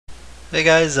Hey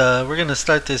guys, we're going to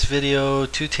start this video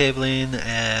two tabling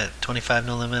at 25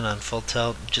 no limit on full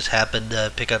tilt. Just happened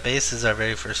to pick up aces our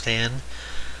very first hand.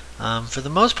 For the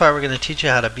most part, we're going to teach you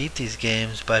how to beat these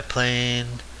games by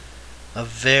playing a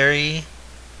very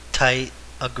tight,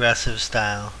 aggressive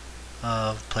style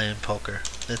of playing poker.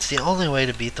 It's the only way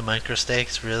to beat the micro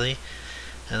stakes, really.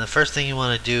 And the first thing you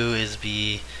want to do is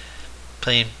be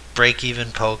playing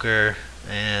break-even poker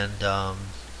and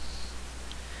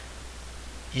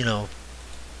you know,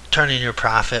 turning your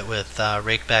profit with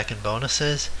rake back and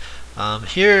bonuses.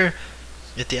 Here,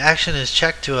 if the action is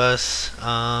checked to us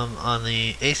on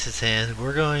the aces hand,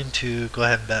 we're going to go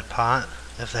ahead and bet pot.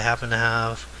 If they happen to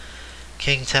have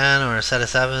king 10 or a set of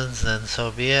sevens, then so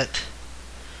be it.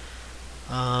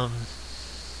 And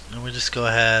we just go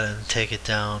ahead and take it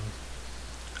down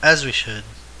as we should.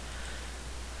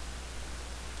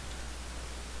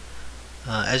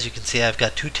 As you can see, I've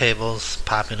got two tables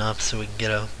popping up so we can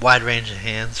get a wide range of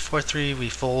hands. 4-3 we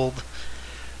fold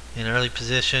in early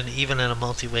position, even in a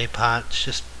multi-way pot. It's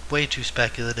just way too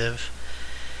speculative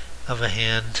of a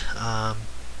hand.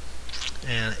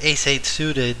 And ace-8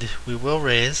 suited we will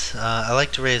raise. I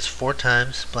like to raise 4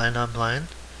 times blind on blind.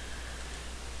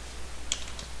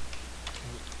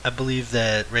 I believe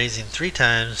that raising 3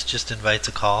 times just invites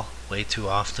a call way too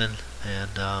often,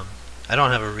 and I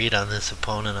don't have a read on this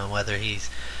opponent on whether he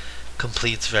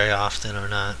completes very often or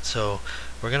not. So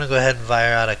we're going to go ahead and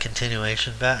fire out a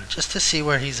continuation bet just to see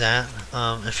where he's at.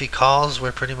 If he calls,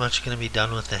 we're pretty much going to be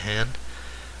done with the hand.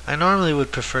 I normally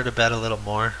would prefer to bet a little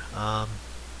more,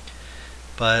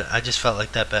 but I just felt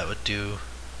like that bet would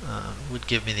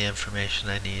give me the information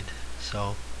I need.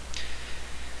 So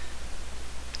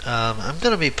I'm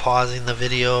going to be pausing the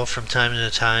video from time to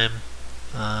time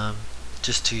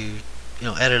just to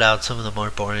edit out some of the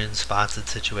more boring spots and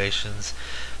situations.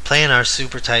 Playing our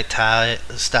super tight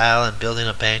style and building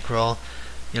a bankroll,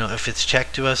 if it's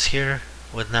checked to us here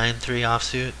with 9-3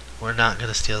 offsuit, we're not going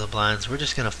to steal the blinds. We're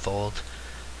just going to fold.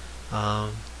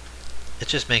 It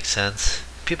just makes sense.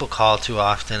 People call too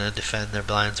often and defend their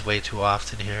blinds way too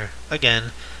often here.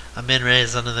 Again, a min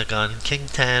raise under the gun. King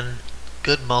 10,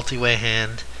 good multi-way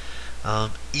hand.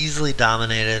 Easily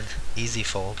dominated, easy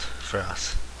fold for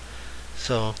us.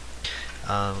 So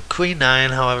Queen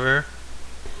 9, however,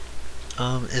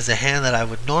 is a hand that I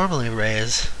would normally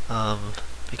raise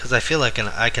because I feel like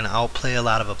I can outplay a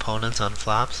lot of opponents on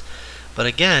flops. But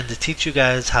again, to teach you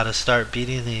guys how to start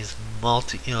beating these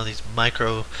these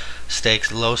micro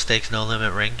stakes, low stakes, no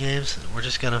limit ring games, we're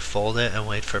just gonna fold it and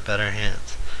wait for better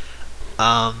hands.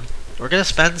 We're gonna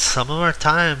spend some of our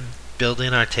time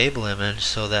building our table image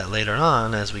so that later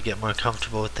on, as we get more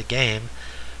comfortable with the game,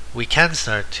 we can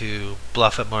start to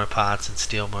bluff at more pots and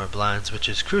steal more blinds, which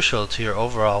is crucial to your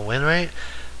overall win rate,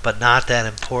 but not that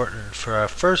important for our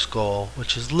first goal,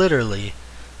 which is literally,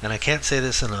 and I can't say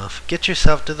this enough, get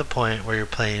yourself to the point where you're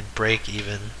playing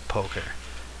break-even poker.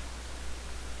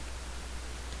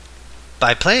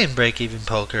 By playing break-even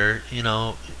poker,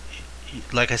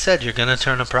 like I said, you're going to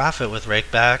turn a profit with rake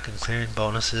back and clearing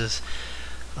bonuses.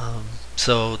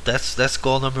 So that's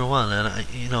goal number one, and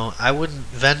I wouldn't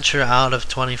venture out of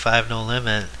 25 no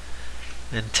limit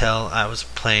until I was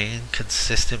playing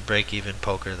consistent break-even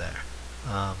poker there.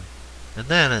 And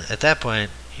then at that point,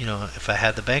 if I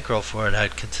had the bankroll for it,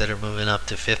 I'd consider moving up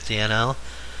to 50 NL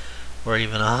or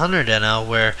even 100 NL,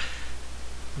 where,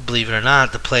 believe it or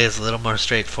not, the play is a little more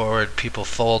straightforward. People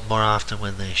fold more often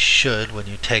when they should when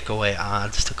you take away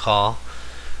odds to call.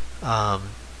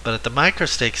 But at the micro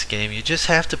stakes game, you just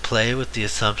have to play with the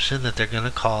assumption that they're going to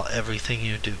call everything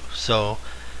you do. So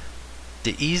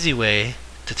the easy way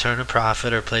to turn a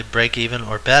profit or play break even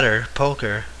or better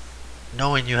poker,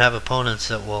 knowing you have opponents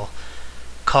that will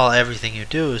call everything you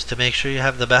do, is to make sure you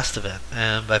have the best of it.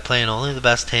 And by playing only the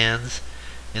best hands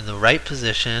in the right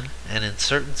position and in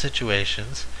certain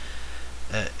situations,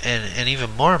 and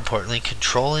even more importantly,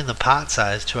 controlling the pot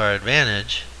size to our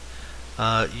advantage,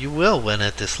 you will win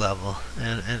at this level,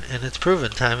 and it's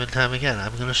proven time and time again.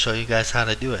 I'm going to show you guys how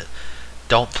to do it.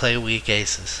 Don't play weak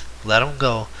aces. Let them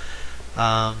go.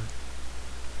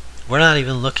 We're not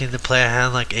even looking to play a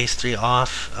hand like ace-3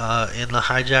 off in the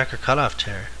hijack or cutoff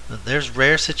chair. There's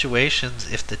rare situations,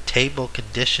 if the table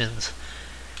conditions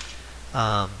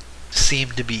seem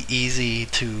to be easy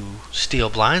to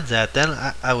steal blinds at,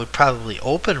 then I would probably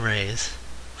open raise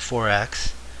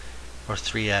 4x or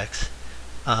 3x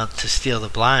to steal the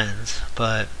blinds.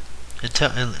 But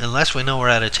unless we know we're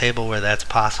at a table where that's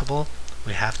possible,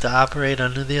 we have to operate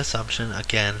under the assumption,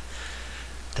 again,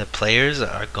 that players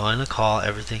are going to call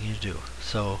everything you do.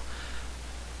 So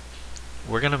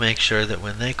we're going to make sure that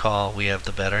when they call, we have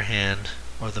the better hand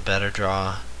or the better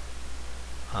draw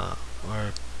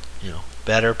or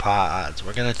better pot odds.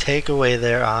 We're going to take away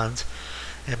their odds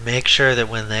and make sure that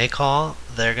when they call,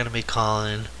 they're going to be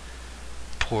calling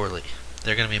poorly.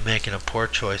 They're going to be making a poor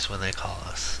choice when they call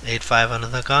us. 8-5 under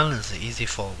the gun is the easy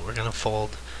fold. We're going to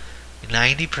fold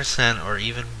 90% or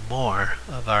even more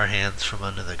of our hands from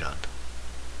under the gun.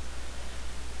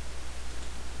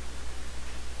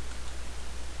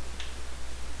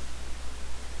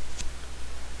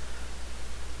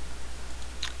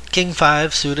 King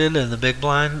 5 suited in the big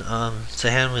blind. It's a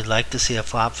hand we'd like to see a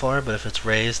flop for, but if it's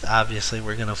raised, obviously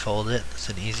we're going to fold it. It's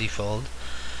an easy fold.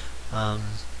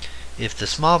 If the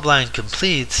small blind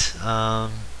completes,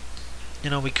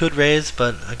 we could raise,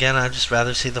 but again, I'd just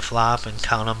rather see the flop and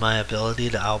count on my ability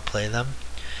to outplay them.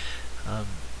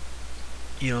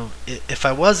 If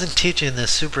I wasn't teaching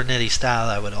this super nitty style,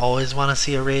 I would always want to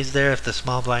see a raise there if the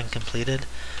small blind completed.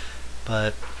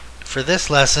 But for this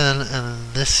lesson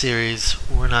and this series,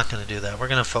 we're not going to do that. We're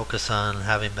going to focus on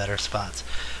having better spots.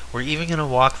 We're even going to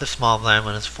walk the small blind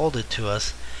when it's folded to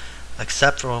us,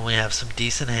 except for when we have some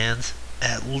decent hands,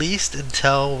 at least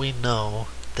until we know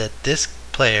that this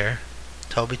player,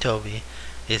 Toby,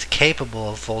 is capable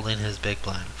of folding his big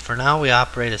blind. For now, we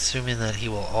operate assuming that he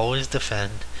will always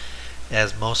defend,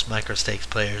 as most micro-stakes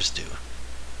players do.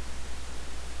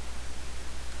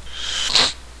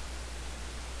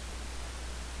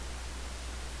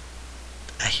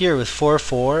 Here with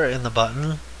 4-4 in the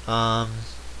button,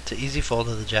 it's an easy fold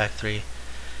of the Jack 3.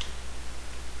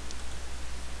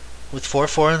 With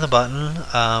 4-4 in the button,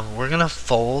 we're going to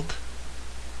fold.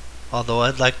 Although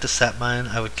I'd like to set mine,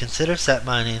 I would consider set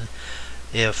mining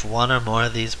if one or more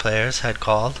of these players had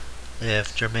called.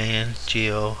 If Jermaine,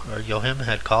 Gio, or Yohim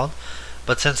had called.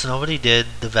 But since nobody did,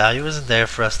 the value isn't there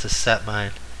for us to set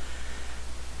mine.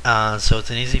 So it's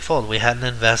an easy fold. We hadn't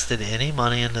invested any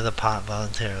money into the pot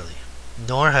voluntarily,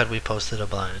 nor had we posted a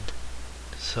blind.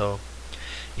 So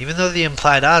even though the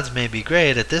implied odds may be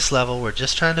great, at this level we're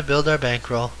just trying to build our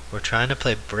bankroll. We're trying to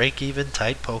play break-even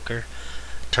tight poker,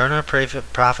 turn our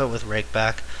profit with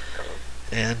rakeback,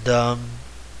 and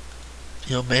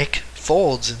make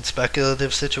folds in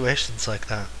speculative situations like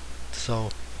that. So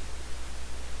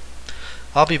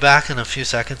I'll be back in a few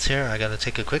seconds here. I gotta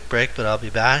take a quick break, but I'll be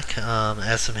back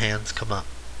as some hands come up.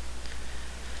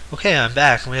 Okay, I'm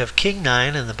back. We have King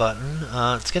 9 in the button.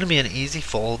 It's going to be an easy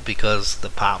fold because the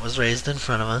pot was raised in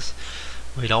front of us.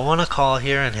 We don't want to call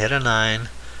here and hit a 9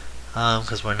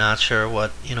 because we're not sure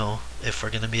what, if we're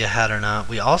going to be ahead or not.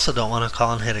 We also don't want to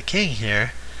call and hit a king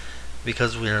here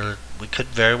because we could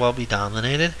very well be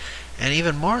dominated. And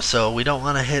even more so, we don't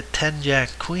want to hit 10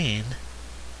 Jack Queen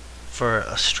for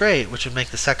a straight, which would make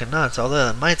the second nuts. Although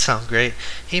that might sound great,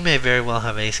 he may very well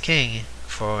have Ace King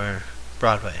for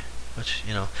Broadway. Which,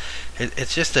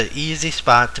 it's just an easy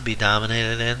spot to be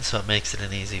dominated in, so it makes it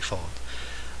an easy fold.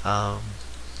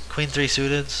 Queen 3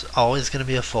 suited's always going to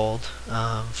be a fold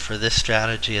for this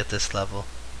strategy at this level.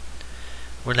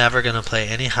 We're never going to play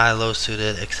any high-low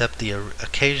suited except the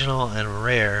occasional and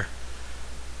rare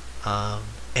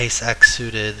Ace X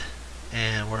suited,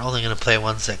 and we're only going to play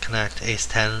ones that connect Ace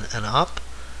 10 and up,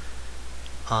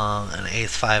 and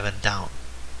Ace 5 and down.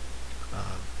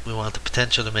 We want the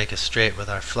potential to make a straight with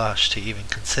our flush to even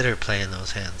consider playing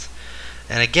those hands.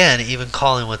 And again, even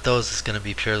calling with those is going to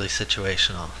be purely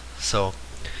situational. So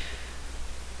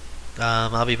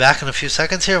I'll be back in a few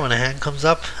seconds here when a hand comes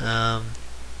up.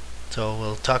 So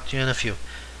we'll talk to you in a few.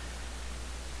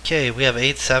 Okay, we have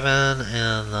 8-7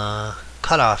 in the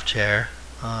cutoff chair.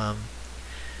 I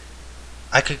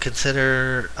could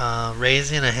consider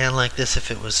raising a hand like this if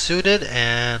it was suited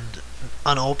and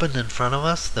unopened in front of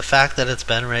us. The fact that it's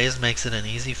been raised makes it an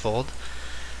easy fold.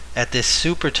 At this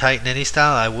super tight nitty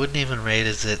style, I wouldn't even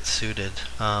raise it suited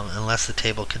unless the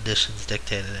table conditions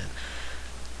dictated it.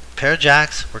 Pair of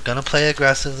jacks, we're going to play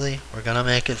aggressively. We're going to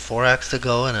make it 4x to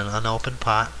go in an unopened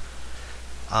pot.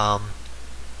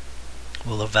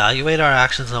 We'll evaluate our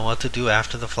actions on what to do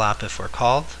after the flop if we're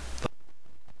called.